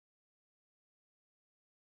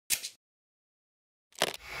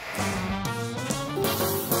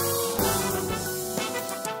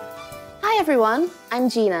everyone, I'm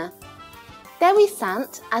Gina. Dewi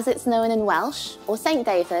Sant, as it's known in Welsh, or St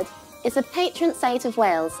David, is a patron saint of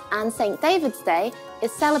Wales, and St David's Day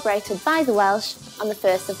is celebrated by the Welsh on the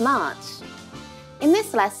 1st of March. In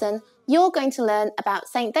this lesson, you're going to learn about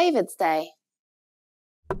St David's Day.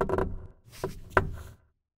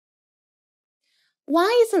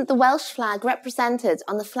 Why isn't the Welsh flag represented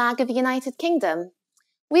on the flag of the United Kingdom?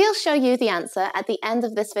 We'll show you the answer at the end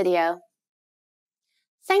of this video.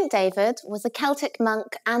 St David was a Celtic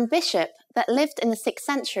monk and bishop that lived in the 6th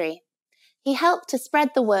century. He helped to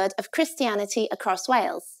spread the word of Christianity across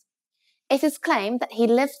Wales. It is claimed that he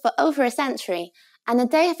lived for over a century, and the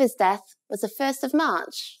day of his death was the 1st of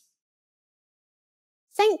March.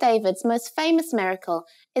 St David's most famous miracle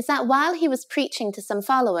is that while he was preaching to some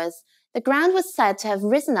followers, the ground was said to have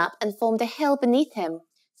risen up and formed a hill beneath him,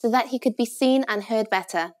 so that he could be seen and heard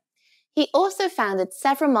better. He also founded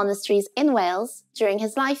several monasteries in Wales during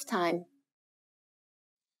his lifetime.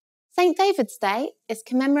 St David's Day is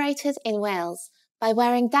commemorated in Wales by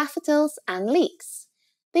wearing daffodils and leeks.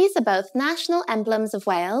 These are both national emblems of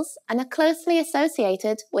Wales and are closely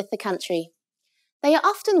associated with the country. They are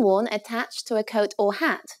often worn attached to a coat or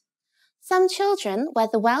hat. Some children wear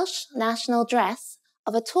the Welsh national dress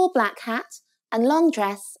of a tall black hat and long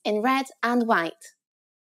dress in red and white.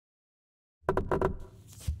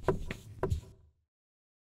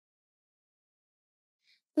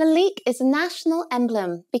 The leek is a national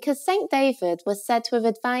emblem because St David was said to have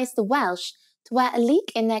advised the Welsh to wear a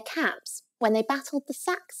leek in their caps when they battled the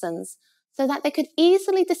Saxons, so that they could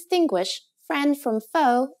easily distinguish friend from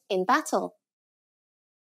foe in battle.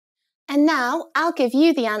 And now I'll give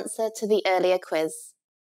you the answer to the earlier quiz.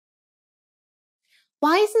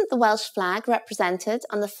 Why isn't the Welsh flag represented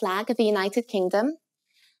on the flag of the United Kingdom?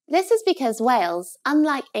 This is because Wales,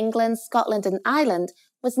 unlike England, Scotland and Ireland,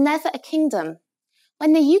 was never a kingdom.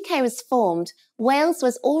 When the UK was formed, Wales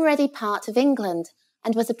was already part of England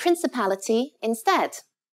and was a principality instead.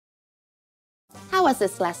 How was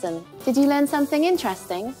this lesson? Did you learn something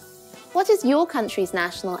interesting? What is your country's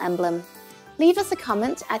national emblem? Leave us a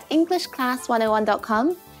comment at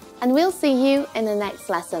EnglishClass101.com and we'll see you in the next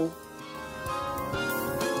lesson.